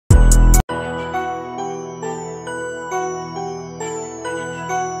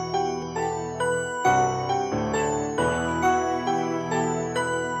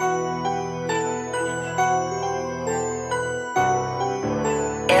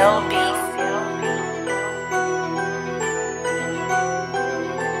Bill Beats.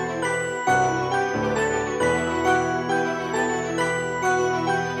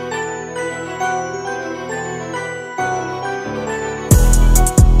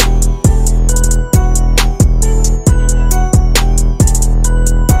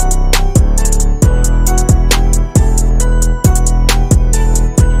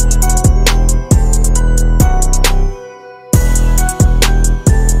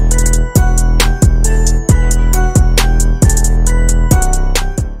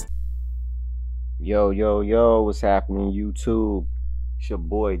 Yo, what's happening, YouTube? It's your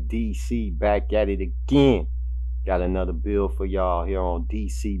boy DC back at it again. Got another build for y'all here on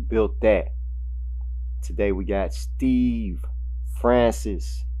DC Built That. Today we got Steve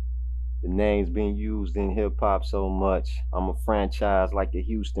Francis. The name's been used in hip hop so much. I'm a franchise like the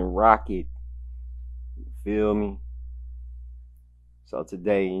Houston Rocket. You feel me? So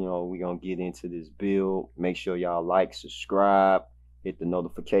today, we're gonna get into this build. Make sure y'all like, subscribe, hit the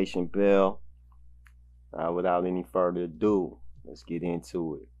notification bell. Without any further ado, let's get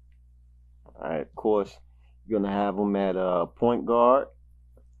into it. Alright, of course, you're going to have them at point guard.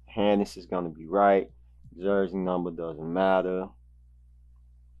 Handis is going to be right. Jersey number doesn't matter.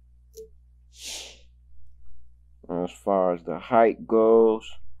 As far as the height goes,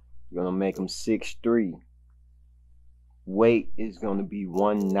 you're going to make them 6'3". Weight is going to be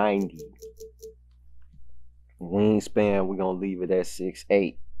 190. Wingspan, we're going to leave it at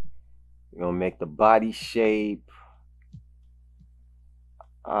 6'8". We're going to make the body shape.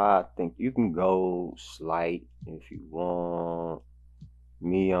 I think you can go slight if you want.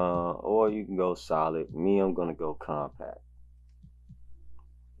 Me, or you can go solid. Me, I'm going to go compact.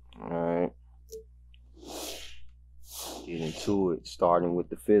 Alright. Get into it, starting with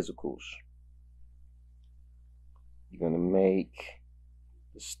the physicals. You're going to make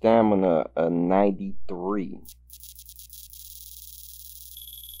the stamina a 93.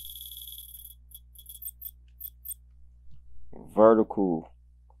 Vertical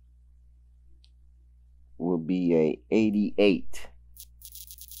will be a 88.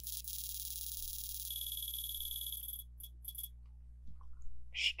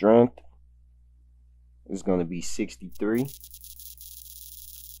 Strength is going to be 63.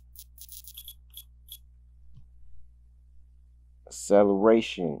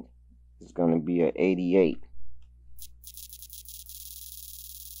 Acceleration is going to be a 88.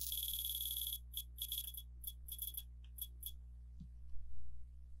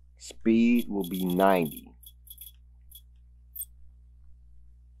 Speed will be 90.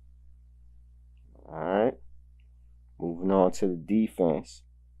 Alright. Moving on to the defense.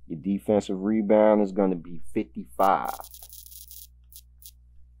 Your defensive rebound is going to be 55.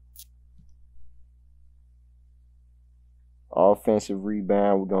 Offensive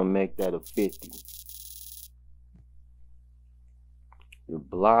rebound, we're going to make that a 50. Your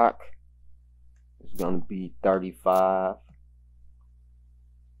block is going to be 35.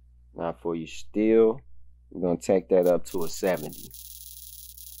 Now for your steal, we're going to take that up to a 70.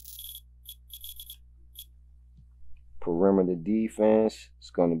 Perimeter defense is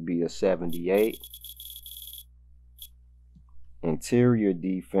going to be a 78. Interior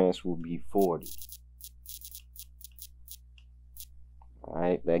defense will be 40.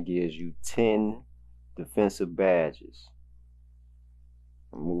 Alright, that gives you 10 defensive badges.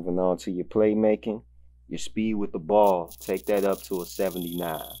 Moving on to your playmaking. Your speed with the ball, take that up to a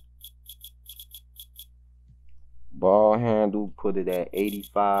 79. Ball handle, put it at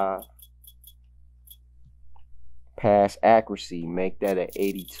 85. Pass accuracy, make that at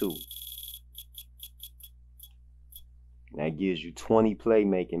 82. That gives you 20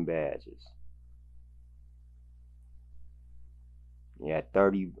 playmaking badges. Yeah,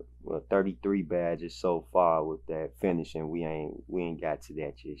 33 badges so far with that finishing. We ain't got to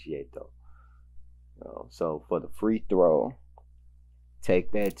that just yet though. So for the free throw,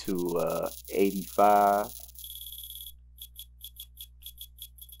 take that to 85.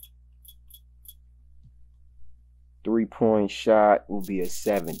 Three-point shot will be a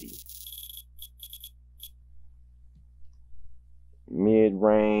 70.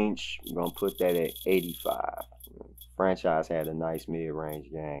 Mid-range, we're going to put that at 85. Franchise had a nice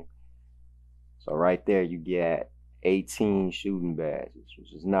mid-range game. So right there you get 18 shooting badges,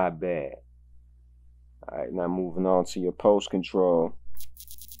 which is not bad. Alright, now moving on to your post control.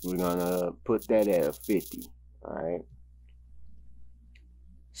 We're going to put that at a 50. Alright.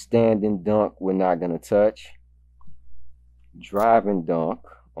 Standing dunk, we're not going to touch. Driving dunk,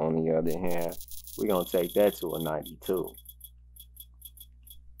 on the other hand, we're going to take that to a 92.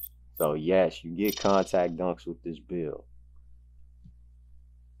 So yes, you get contact dunks with this build.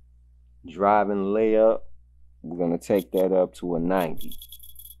 Driving layup, we're going to take that up to a 90.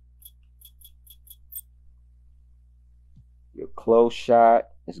 Your close shot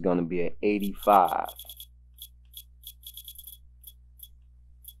is going to be an 85.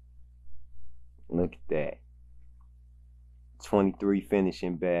 Look at that. 23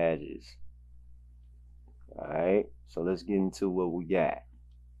 finishing badges. Alright, so let's get into what we got.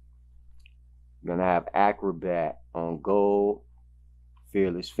 We're gonna have Acrobat on gold,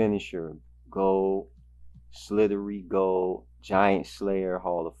 Fearless Finisher gold, Slithery gold, Giant Slayer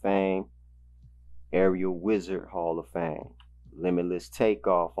Hall of Fame, Aerial Wizard Hall of Fame, Limitless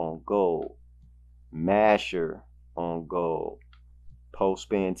Takeoff on gold, Masher on gold, Post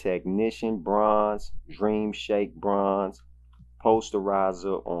Spin Technician bronze, Dream Shake bronze,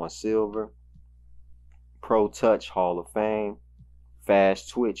 Posterizer on silver, Pro Touch Hall of Fame, Fast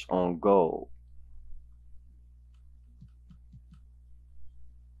Twitch on gold.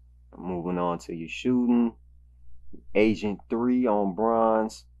 Moving on to your shooting, Agent 3 on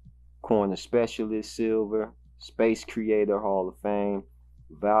bronze, Corner Specialist silver, Space Creator Hall of Fame,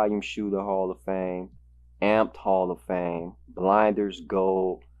 Volume Shooter Hall of Fame, Amped Hall of Fame, Blinders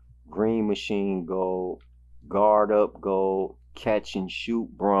gold, Green Machine gold, Guard Up gold, Catch and Shoot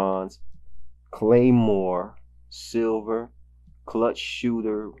bronze, Claymore silver, Clutch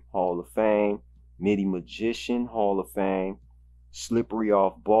Shooter Hall of Fame, MIDI Magician Hall of Fame, Slippery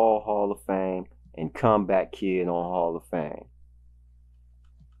Off Ball Hall of Fame, and Comeback Kid on Hall of Fame.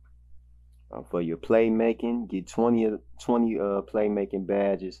 For your playmaking, get 20 playmaking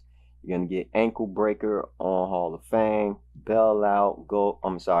badges. You're gonna get Ankle Breaker on Hall of Fame, Bailout gold.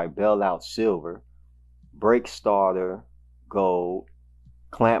 Bailout silver, Break Starter gold,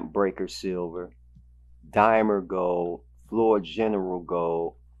 Clamp Breaker silver, Dimer gold, Floor General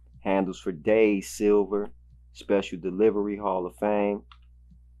gold, Handles for Days silver, Special Delivery Hall of Fame,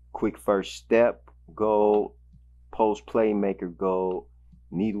 Quick First Step gold, Post Playmaker gold,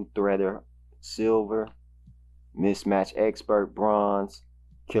 Needle Threader silver, Mismatch Expert bronze,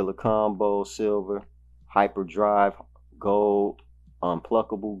 Killer Combo silver, Hyperdrive gold,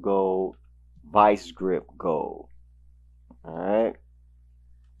 Unpluckable gold, Vice Grip gold. Alright,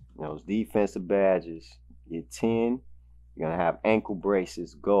 those defensive badges, get 10. You're gonna have Ankle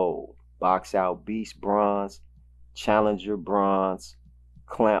Braces gold, Box Out Beast bronze, Challenger bronze,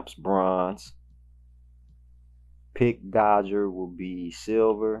 Clamps bronze, Pick Dodger will be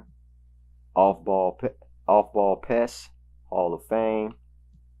silver, Off Ball Pest Hall of Fame,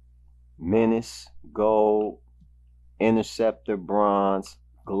 Menace gold, Interceptor bronze,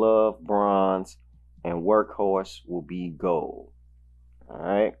 Glove bronze, and Workhorse will be gold.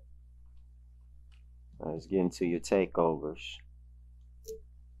 Alright, let's get into your takeovers.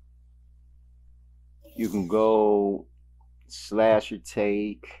 You can go Slasher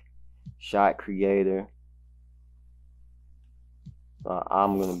Take, Shot Creator.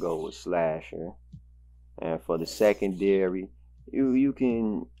 I'm gonna go with Slasher. And for the secondary, you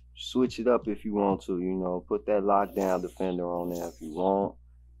can switch it up if you want to. You know, put that Lockdown Defender on there if you want.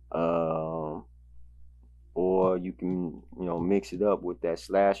 Or you can, mix it up with that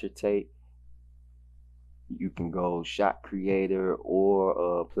Slasher Take. You can go Shot Creator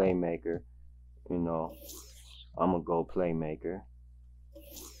or Playmaker. I'm gonna go Playmaker.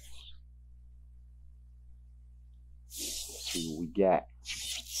 Let's see what we got.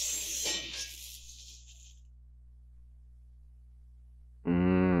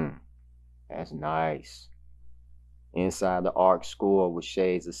 That's nice. Inside the Arc score with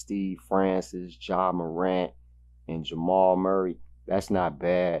shades of Steve Francis, Ja Morant, and Jamal Murray. That's not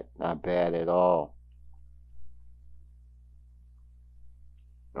bad. Not bad at all.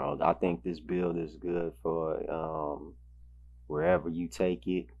 I think this build is good for wherever you take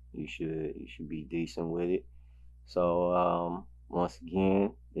it. You should be decent with it. So once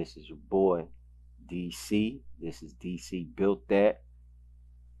again, this is your boy DC. This is DC Built That.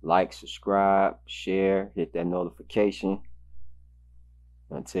 Like, subscribe, share, hit that notification.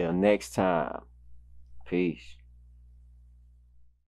 Until next time, peace.